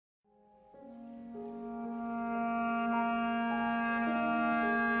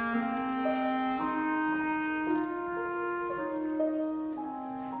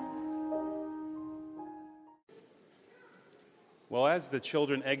as the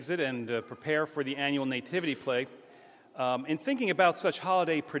children exit and prepare for the annual nativity play, in thinking about such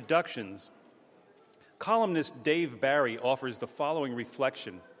holiday productions, columnist Dave Barry offers the following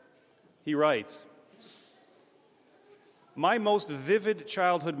reflection. He writes, "My most vivid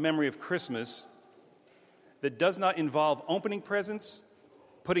childhood memory of Christmas that does not involve opening presents,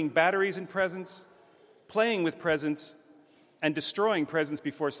 putting batteries in presents, playing with presents, and destroying presents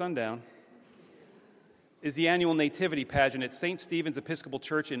before sundown is the annual nativity pageant at St. Stephen's Episcopal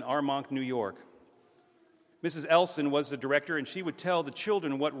Church in Armonk, New York. Mrs. Elson was the director, and she would tell the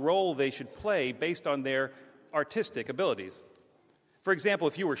children what role they should play based on their artistic abilities. For example,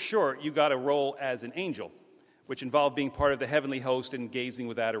 if you were short, you got a role as an angel, which involved being part of the heavenly host and gazing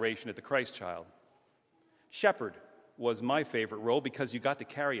with adoration at the Christ child. Shepherd was my favorite role because you got to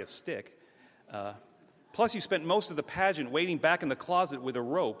carry a stick. Plus, you spent most of the pageant waiting back in the closet with a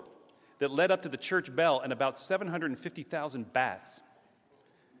rope that led up to the church bell and about 750,000 bats.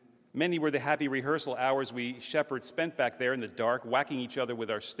 Many were the happy rehearsal hours we shepherds spent back there in the dark, whacking each other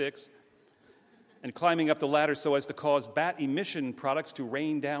with our sticks and climbing up the ladder so as to cause bat emission products to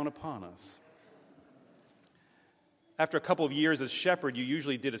rain down upon us. After a couple of years as shepherd, you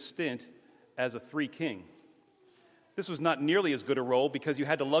usually did a stint as a three-king. This was not nearly as good a role because you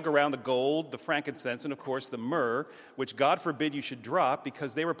had to lug around the gold, the frankincense, and of course the myrrh, which God forbid you should drop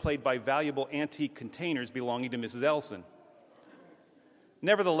because they were played by valuable antique containers belonging to Mrs. Elson.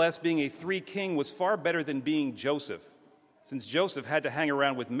 Nevertheless, being a three-king was far better than being Joseph, since Joseph had to hang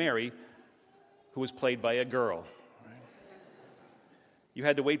around with Mary, who was played by a girl. You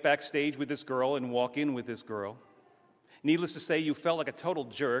had to wait backstage with this girl and walk in with this girl. Needless to say, you felt like a total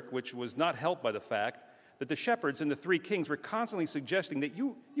jerk, which was not helped by the fact that the shepherds and the three kings were constantly suggesting that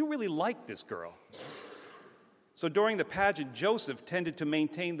you really liked this girl. So during the pageant, Joseph tended to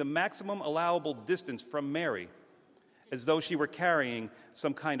maintain the maximum allowable distance from Mary, as though she were carrying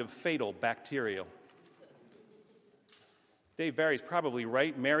some kind of fatal bacterial. Dave Barry's probably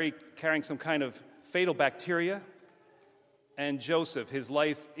right. Mary carrying some kind of fatal bacteria, and Joseph, his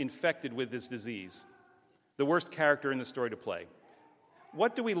life infected with this disease. The worst character in the story to play.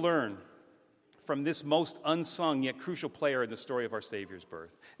 What do we learn from this most unsung yet crucial player in the story of our Savior's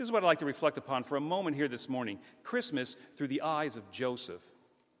birth? This is what I'd like to reflect upon for a moment here this morning. Christmas through the eyes of Joseph.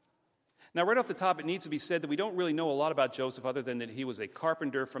 Now, right off the top, it needs to be said that we don't really know a lot about Joseph other than that he was a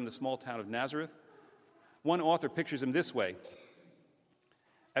carpenter from the small town of Nazareth. One author pictures him this way.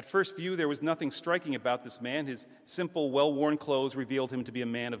 At first view, there was nothing striking about this man. His simple, well-worn clothes revealed him to be a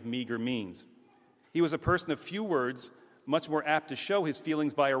man of meager means. He was a person of few words, much more apt to show his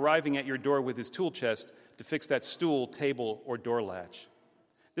feelings by arriving at your door with his tool chest to fix that stool, table, or door latch.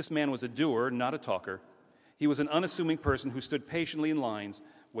 This man was a doer, not a talker. He was an unassuming person who stood patiently in lines,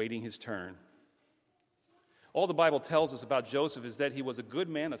 waiting his turn. All the Bible tells us about Joseph is that he was a good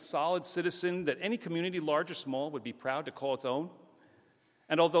man, a solid citizen that any community, large or small, would be proud to call its own.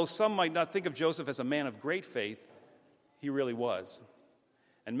 And although some might not think of Joseph as a man of great faith, he really was.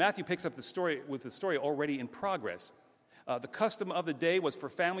 And Matthew picks up the story with the story already in progress. The custom of the day was for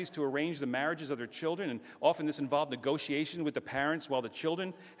families to arrange the marriages of their children, and often this involved negotiation with the parents while the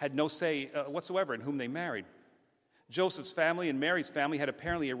children had no say whatsoever in whom they married. Joseph's family and Mary's family had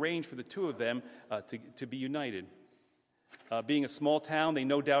apparently arranged for the two of them to be united. Being a small town, they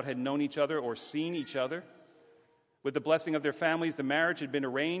no doubt had known each other or seen each other. With the blessing of their families, the marriage had been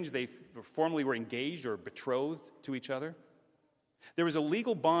arranged. They formally were engaged or betrothed to each other. There was a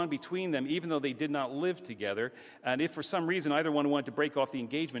legal bond between them, even though they did not live together. And if for some reason either one wanted to break off the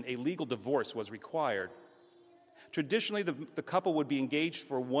engagement, a legal divorce was required. Traditionally, the couple would be engaged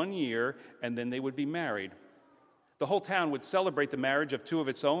for 1 year, and then they would be married. The whole town would celebrate the marriage of two of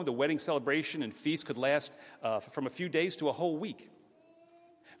its own. The wedding celebration and feast could last from a few days to a whole week.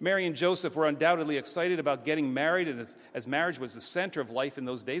 Mary and Joseph were undoubtedly excited about getting married, and as marriage was the center of life in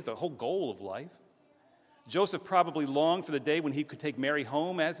those days, the whole goal of life. Joseph probably longed for the day when he could take Mary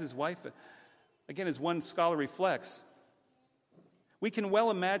home as his wife. Again, as one scholar reflects, we can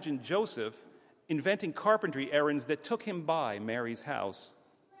well imagine Joseph inventing carpentry errands that took him by Mary's house.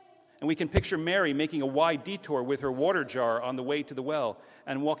 And we can picture Mary making a wide detour with her water jar on the way to the well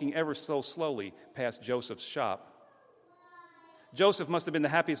and walking ever so slowly past Joseph's shop. Joseph must have been the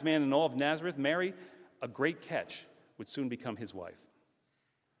happiest man in all of Nazareth. Mary, a great catch, would soon become his wife.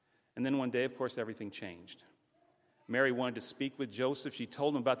 And then one day, of course, everything changed. Mary wanted to speak with Joseph. She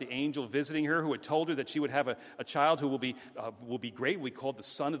told him about the angel visiting her, who had told her that she would have a child who will be great, we called the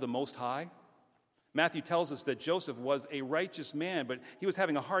Son of the Most High. Matthew tells us that Joseph was a righteous man, but he was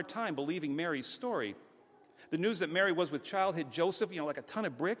having a hard time believing Mary's story. The news that Mary was with child hit Joseph, like a ton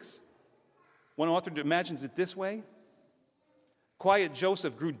of bricks. One author imagines it this way. Quiet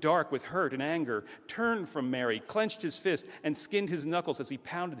Joseph grew dark with hurt and anger, turned from Mary, clenched his fist, and skinned his knuckles as he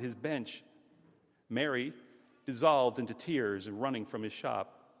pounded his bench. Mary dissolved into tears and running from his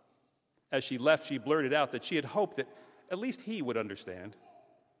shop. As she left, she blurted out that she had hoped that at least he would understand,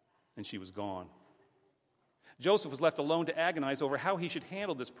 and she was gone. Joseph was left alone to agonize over how he should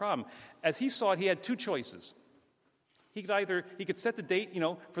handle this problem. As he saw it, he had two choices. He could set the date,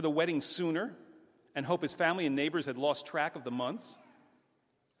 for the wedding sooner and hope his family and neighbors had lost track of the months,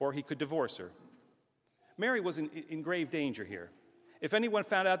 or he could divorce her. Mary was in grave danger here. If anyone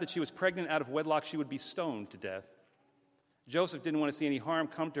found out that she was pregnant out of wedlock, she would be stoned to death. Joseph didn't want to see any harm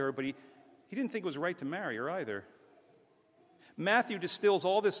come to her, but he didn't think it was right to marry her either. Matthew distills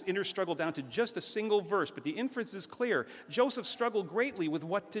all this inner struggle down to just a single verse, but the inference is clear. Joseph struggled greatly with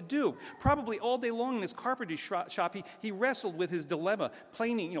what to do. Probably all day long in his carpentry shop, he wrestled with his dilemma,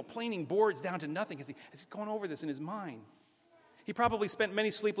 planing boards down to nothing as he's going over this in his mind. He probably spent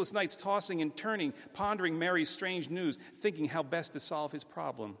many sleepless nights tossing and turning, pondering Mary's strange news, thinking how best to solve his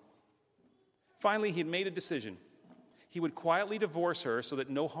problem. Finally, he had made a decision. He would quietly divorce her so that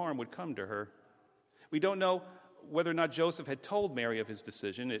no harm would come to her. We don't know whether or not Joseph had told Mary of his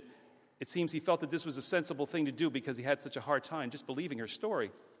decision. It seems he felt that this was a sensible thing to do because he had such a hard time just believing her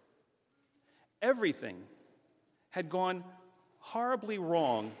story. Everything had gone horribly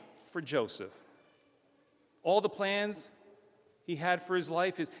wrong for Joseph. All the plans he had for his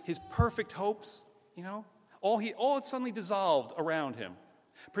life, his perfect hopes, all had suddenly dissolved around him.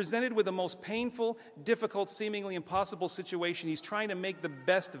 Presented with the most painful, difficult, seemingly impossible situation, he's trying to make the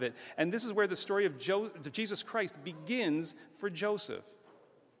best of it. And this is where the story of Jesus Christ begins for Joseph.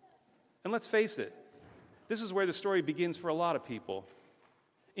 And let's face it, this is where the story begins for a lot of people.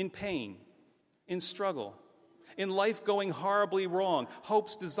 In pain, in struggle, in life going horribly wrong,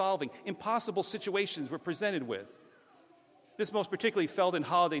 hopes dissolving, impossible situations we're presented with. This most particularly felt in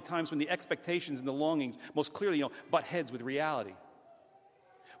holiday times when the expectations and the longings most clearly, butt heads with reality.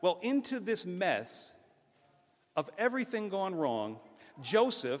 Well, into this mess of everything gone wrong,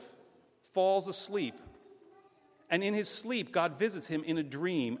 Joseph falls asleep. And in his sleep, God visits him in a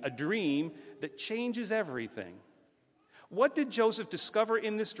dream that changes everything. What did Joseph discover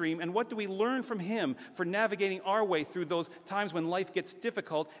in this dream, and what do we learn from him for navigating our way through those times when life gets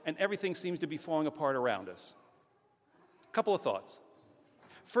difficult and everything seems to be falling apart around us? A couple of thoughts.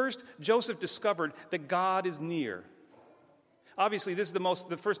 First, Joseph discovered that God is near. Obviously, this is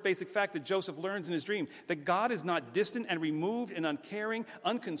the first basic fact that Joseph learns in his dream, that God is not distant and removed and uncaring,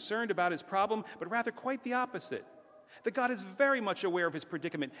 unconcerned about his problem, but rather quite the opposite. That God is very much aware of his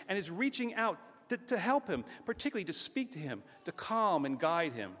predicament and is reaching out to help him, particularly to speak to him, to calm and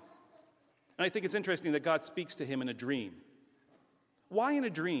guide him. And I think it's interesting that God speaks to him in a dream. Why in a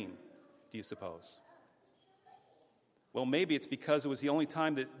dream, do you suppose? Well, maybe it's because it was the only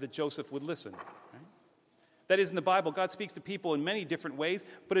time that Joseph would listen. Right? That is, in the Bible, God speaks to people in many different ways,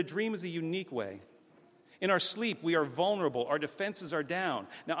 but a dream is a unique way. In our sleep, we are vulnerable. Our defenses are down.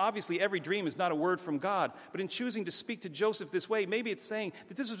 Now, obviously, every dream is not a word from God, but in choosing to speak to Joseph this way, maybe it's saying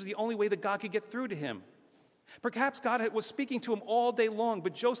that this was the only way that God could get through to him. Perhaps God was speaking to him all day long,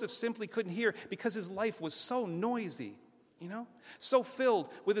 but Joseph simply couldn't hear because his life was so noisy, so filled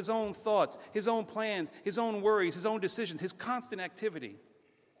with his own thoughts, his own plans, his own worries, his own decisions, his constant activity.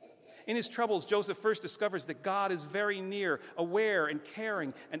 In his troubles, Joseph first discovers that God is very near, aware and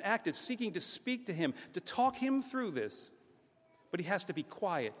caring and active, seeking to speak to him, to talk him through this. But he has to be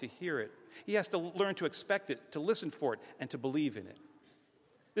quiet to hear it. He has to learn to expect it, to listen for it, and to believe in it.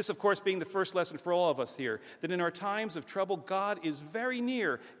 This, of course, being the first lesson for all of us here, that in our times of trouble, God is very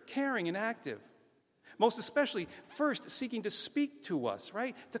near, caring and active. Most especially, first seeking to speak to us,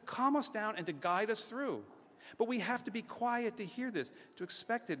 right? To calm us down and to guide us through. But we have to be quiet to hear this, to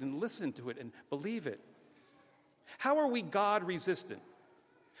expect it and listen to it and believe it. How are we God-resistant?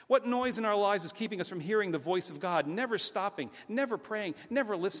 What noise in our lives is keeping us from hearing the voice of God, never stopping, never praying,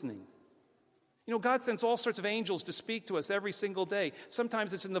 never listening? God sends all sorts of angels to speak to us every single day.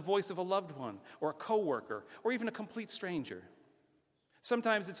 Sometimes it's in the voice of a loved one or a coworker or even a complete stranger.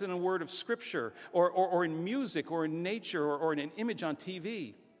 Sometimes it's in a word of Scripture or in music or in nature or in an image on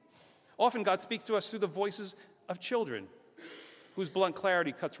TV. Often God speaks to us through the voices of children whose blunt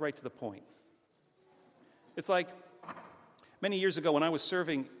clarity cuts right to the point. It's like many years ago when I was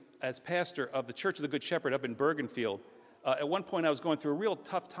serving as pastor of the Church of the Good Shepherd up in Bergenfield. At one point I was going through a real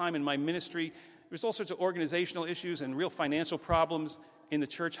tough time in my ministry. There was all sorts of organizational issues and real financial problems in the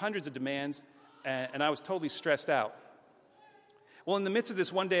church, hundreds of demands, and I was totally stressed out. Well, in the midst of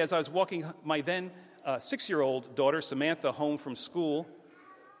this one day, as I was walking my then 6-year-old daughter, Samantha, home from school,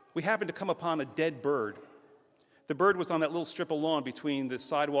 we happened to come upon a dead bird. The bird was on that little strip of lawn between the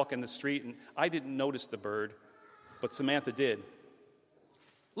sidewalk and the street, and I didn't notice the bird, but Samantha did.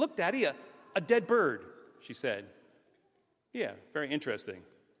 "Look, Daddy, a dead bird," she said. "Yeah, very interesting,"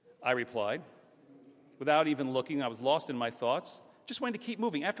 I replied. Without even looking, I was lost in my thoughts, just wanted to keep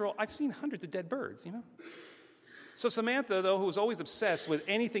moving. After all, I've seen hundreds of dead birds, So Samantha, though, who was always obsessed with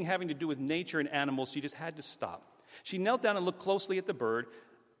anything having to do with nature and animals, she just had to stop. She knelt down and looked closely at the bird,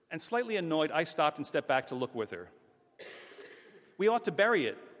 and slightly annoyed, I stopped and stepped back to look with her. "We ought to bury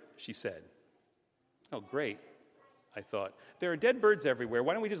it," she said. "Oh, great," I thought. "There are dead birds everywhere.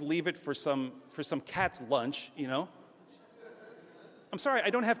 Why don't we just leave it for some cat's lunch, I'm sorry,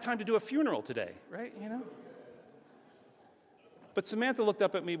 I don't have time to do a funeral today, right, But Samantha looked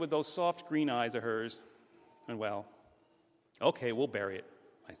up at me with those soft green eyes of hers, and well, "Okay, we'll bury it,"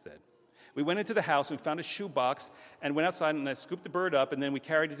 I said. We went into the house and we found a shoebox and went outside, and I scooped the bird up, and then we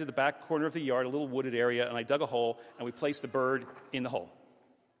carried it to the back corner of the yard, a little wooded area, and I dug a hole, and we placed the bird in the hole.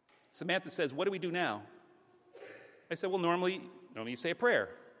 Samantha says, "What do we do now?" I said, "Well, normally you say a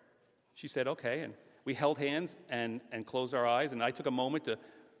prayer." She said, "Okay," and we held hands and closed our eyes, and I took a moment to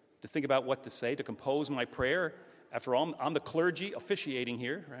think about what to say, to compose my prayer. After all, I'm the clergy officiating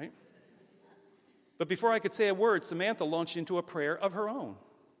here, right? But before I could say a word, Samantha launched into a prayer of her own.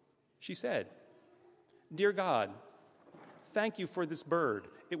 She said, "Dear God, thank you for this bird.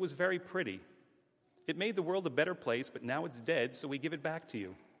 It was very pretty. It made the world a better place, but now it's dead, so we give it back to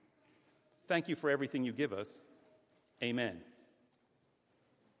you. Thank you for everything you give us. Amen."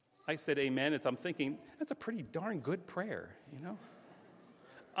 I said amen as I'm thinking, that's a pretty darn good prayer,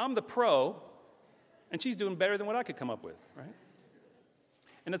 I'm the pro, and she's doing better than what I could come up with, right?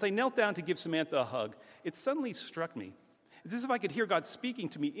 And as I knelt down to give Samantha a hug, it suddenly struck me. It's as if I could hear God speaking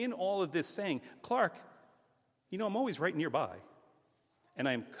to me in all of this, saying, "Clark, I'm always right nearby, and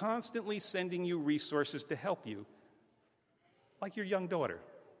I am constantly sending you resources to help you, like your young daughter.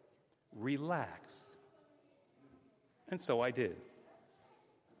 Relax." And so I did.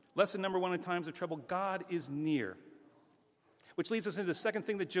 Lesson number 1 in times of trouble: God is near. Which leads us into the second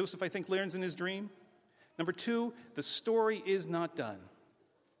thing that Joseph, I think, learns in his dream. Number 2, the story is not done.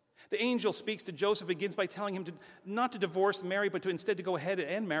 The angel speaks to Joseph, begins by telling him not to divorce Mary, but to instead to go ahead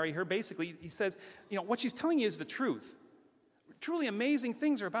and marry her. Basically, he says, what she's telling you is the truth. Truly amazing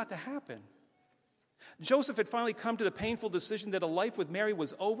things are about to happen. Joseph had finally come to the painful decision that a life with Mary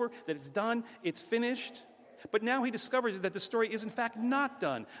was over, that it's done, it's finished. But now he discovers that the story is in fact not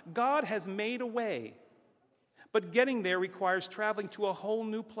done. God has made a way. But getting there requires traveling to a whole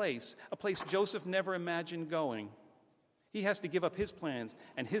new place, a place Joseph never imagined going. He has to give up his plans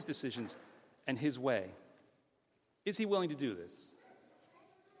and his decisions and his way. Is he willing to do this?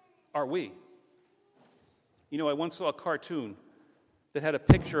 Are we? I once saw a cartoon that had a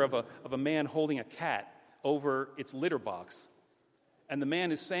picture of a man holding a cat over its litter box. And the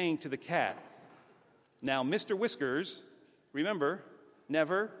man is saying to the cat, "Now, Mr. Whiskers, remember,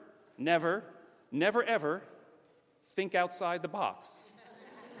 never, never, never, ever think outside the box."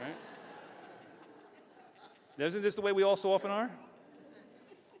 Right? Isn't this the way we all so often are?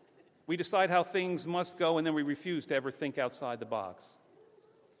 We decide how things must go, and then we refuse to ever think outside the box.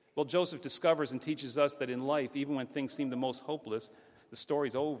 Well, Joseph discovers and teaches us that in life, even when things seem the most hopeless, the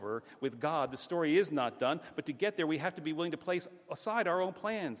story's over. With God, the story is not done, but to get there, we have to be willing to place aside our own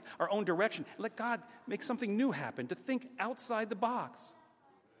plans, our own direction, and let God make something new happen, to think outside the box.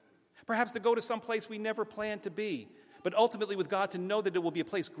 Perhaps to go to some place we never planned to be, but ultimately with God to know that it will be a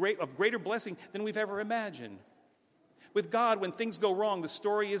place of greater blessing than we've ever imagined. With God, when things go wrong, the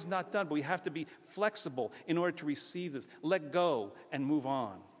story is not done, but we have to be flexible in order to receive this, let go, and move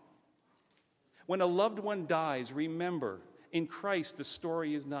on. When a loved one dies, remember, in Christ, the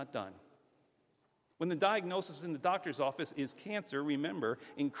story is not done. When the diagnosis in the doctor's office is cancer, remember,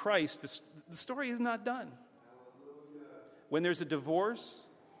 in Christ, the story is not done. When there's a divorce,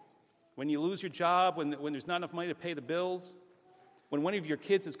 when you lose your job, when there's not enough money to pay the bills, when one of your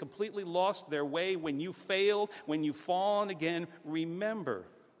kids has completely lost their way, when you failed, when you've fallen again, remember,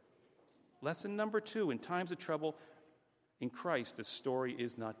 lesson number 2, in times of trouble, in Christ, the story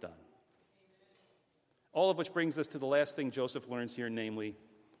is not done. All of which brings us to the last thing Joseph learns here, namely,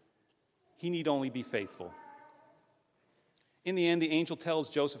 he need only be faithful. In the end, the angel tells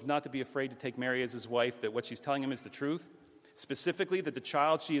Joseph not to be afraid to take Mary as his wife, that what she's telling him is the truth, specifically that the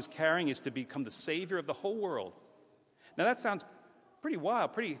child she is carrying is to become the Savior of the whole world. Now that sounds pretty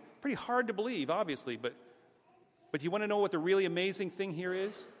wild, pretty hard to believe, obviously, but you want to know what the really amazing thing here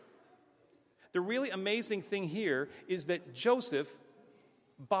is? The really amazing thing here is that Joseph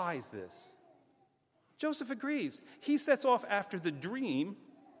buys this. Joseph agrees. He sets off after the dream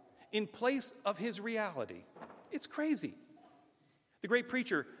in place of his reality. It's crazy. The great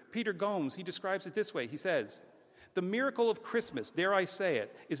preacher, Peter Gomes, he describes it this way. He says, "The miracle of Christmas, dare I say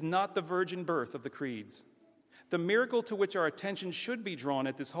it, is not the virgin birth of the creeds. The miracle to which our attention should be drawn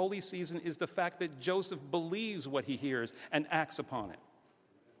at this holy season is the fact that Joseph believes what he hears and acts upon it.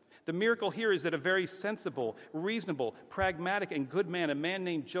 The miracle here is that a very sensible, reasonable, pragmatic, and good man, a man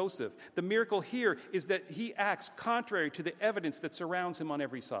named Joseph, the miracle here is that he acts contrary to the evidence that surrounds him on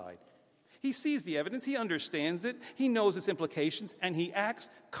every side. He sees the evidence, he understands it, he knows its implications, and he acts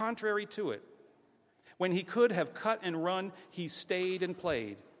contrary to it. When he could have cut and run, he stayed and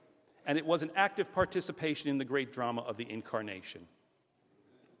played. And it was an active participation in the great drama of the incarnation."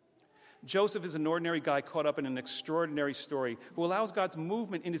 Joseph is an ordinary guy caught up in an extraordinary story who allows God's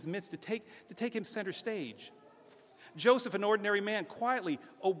movement in his midst to take him center stage. Joseph, an ordinary man, quietly,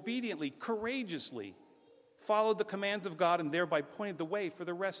 obediently, courageously followed the commands of God and thereby pointed the way for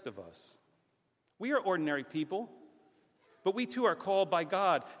the rest of us. We are ordinary people, but we too are called by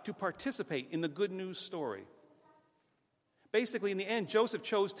God to participate in the good news story. Basically, in the end, Joseph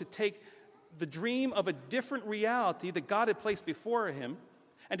chose to take the dream of a different reality that God had placed before him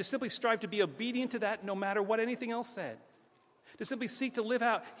and to simply strive to be obedient to that no matter what anything else said. To simply seek to live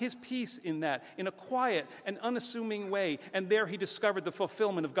out his peace in that, in a quiet and unassuming way. And there he discovered the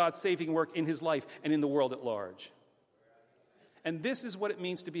fulfillment of God's saving work in his life and in the world at large. And this is what it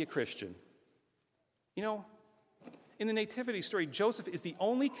means to be a Christian. You know, in the Nativity story, Joseph is the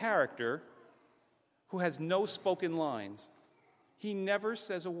only character who has no spoken lines. He never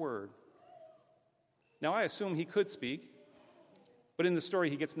says a word. Now, I assume he could speak, but in the story,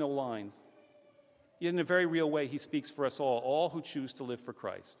 he gets no lines. Yet in a very real way, he speaks for us all who choose to live for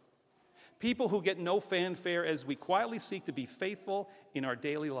Christ. People who get no fanfare as we quietly seek to be faithful in our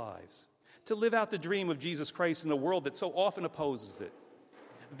daily lives, to live out the dream of Jesus Christ in a world that so often opposes it.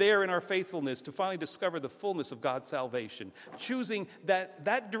 There in our faithfulness, to finally discover the fullness of God's salvation, choosing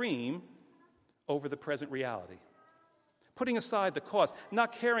that dream over the present reality. Putting aside the cost,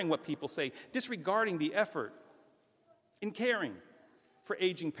 not caring what people say, disregarding the effort, in caring for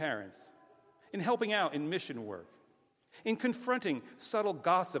aging parents, in helping out in mission work, in confronting subtle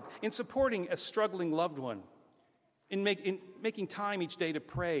gossip, in supporting a struggling loved one, in making time each day to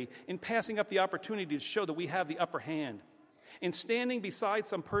pray, in passing up the opportunity to show that we have the upper hand, in standing beside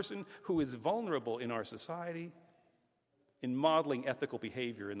some person who is vulnerable in our society, in modeling ethical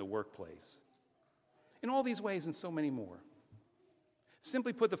behavior in the workplace. In all these ways and so many more.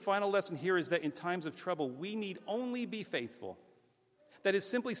 Simply put, the final lesson here is that in times of trouble, we need only be faithful. That is,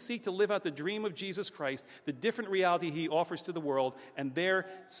 simply seek to live out the dream of Jesus Christ, the different reality he offers to the world, and there,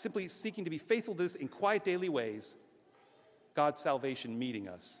 simply seeking to be faithful to this in quiet daily ways, God's salvation meeting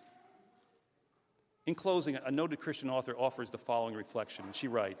us. In closing, a noted Christian author offers the following reflection. She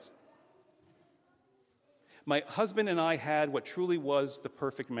writes, "My husband and I had what truly was the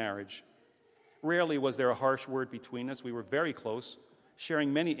perfect marriage. Rarely was there a harsh word between us. We were very close,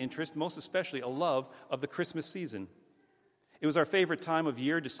 sharing many interests, most especially a love of the Christmas season. It was our favorite time of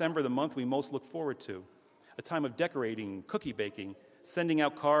year, December, the month we most look forward to, a time of decorating, cookie baking, sending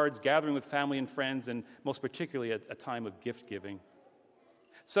out cards, gathering with family and friends, and most particularly a time of gift giving.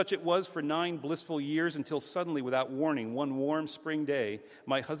 Such it was for 9 blissful years until suddenly, without warning, one warm spring day,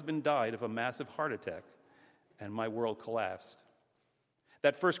 my husband died of a massive heart attack, and my world collapsed.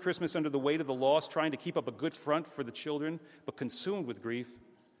 That first Christmas, under the weight of the loss, trying to keep up a good front for the children, but consumed with grief,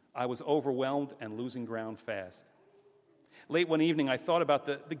 I was overwhelmed and losing ground fast. Late one evening, I thought about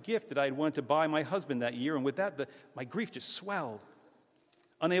the gift that I had wanted to buy my husband that year, and with that, my grief just swelled.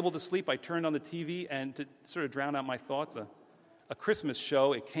 Unable to sleep, I turned on the TV, and to sort of drown out my thoughts, a Christmas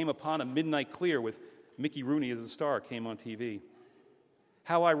show, It Came Upon a Midnight Clear with Mickey Rooney as a star, came on TV.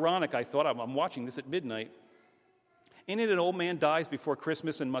 How ironic, I thought, I'm watching this at midnight. In it, an old man dies before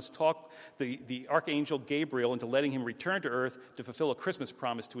Christmas and must talk the archangel Gabriel into letting him return to earth to fulfill a Christmas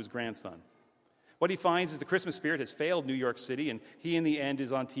promise to his grandson. What he finds is the Christmas spirit has failed New York City, and he, in the end,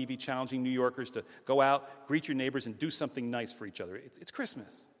 is on TV challenging New Yorkers to go out, greet your neighbors, and do something nice for each other. It's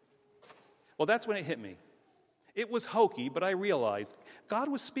Christmas. Well, that's when it hit me. It was hokey, but I realized God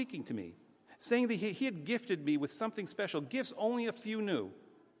was speaking to me, saying that he had gifted me with something special, gifts only a few knew.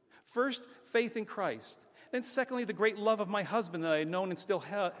 First, faith in Christ. Then secondly, the great love of my husband that I had known and still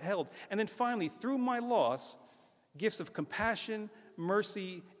held. And then finally, through my loss, gifts of compassion,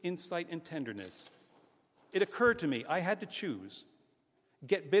 mercy, insight, and tenderness. It occurred to me I had to choose,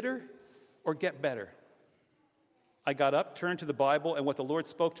 get bitter or get better. I got up, turned to the Bible, and what the Lord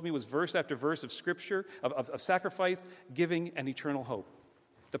spoke to me was verse after verse of Scripture, of sacrifice, giving, and eternal hope.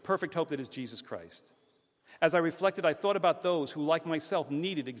 The perfect hope that is Jesus Christ. As I reflected, I thought about those who, like myself,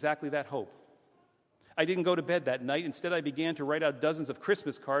 needed exactly that hope. I didn't go to bed that night. Instead, I began to write out dozens of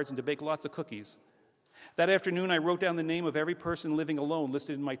Christmas cards and to bake lots of cookies. That afternoon, I wrote down the name of every person living alone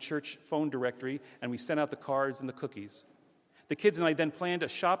listed in my church phone directory, and we sent out the cards and the cookies. The kids and I then planned a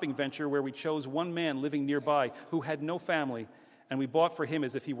shopping venture where we chose one man living nearby who had no family, and we bought for him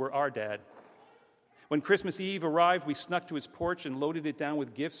as if he were our dad. When Christmas Eve arrived, we snuck to his porch and loaded it down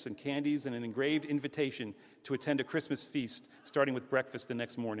with gifts and candies and an engraved invitation to attend a Christmas feast, starting with breakfast the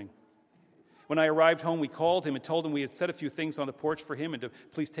next morning. When I arrived home, we called him and told him we had set a few things on the porch for him and to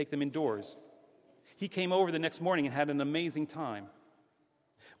please take them indoors. He came over the next morning and had an amazing time.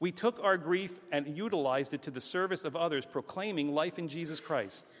 We took our grief and utilized it to the service of others, proclaiming life in Jesus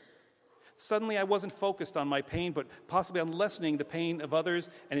Christ. Suddenly, I wasn't focused on my pain, but possibly on lessening the pain of others,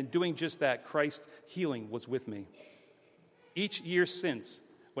 and in doing just that, Christ's healing was with me. Each year since,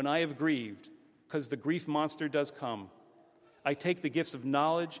 when I have grieved, because the grief monster does come, I take the gifts of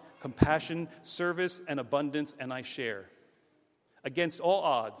knowledge, compassion, service, and abundance, and I share. Against all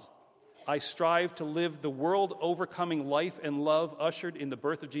odds, I strive to live the world-overcoming life and love ushered in the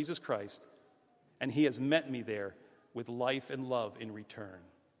birth of Jesus Christ, and he has met me there with life and love in return.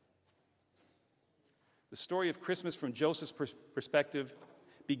 The story of Christmas from Joseph's perspective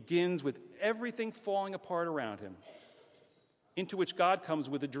begins with everything falling apart around him, into which God comes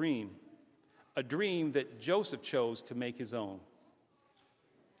with a dream that Joseph chose to make his own.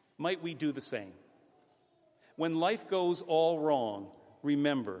 Might we do the same? When life goes all wrong,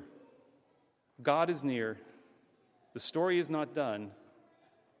 remember, God is near, the story is not done,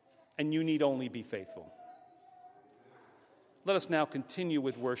 and you need only be faithful. Let us now continue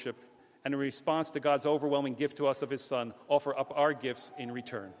with worship, and in response to God's overwhelming gift to us of his Son, offer up our gifts in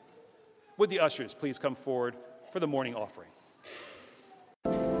return. Would the ushers please come forward for the morning offering?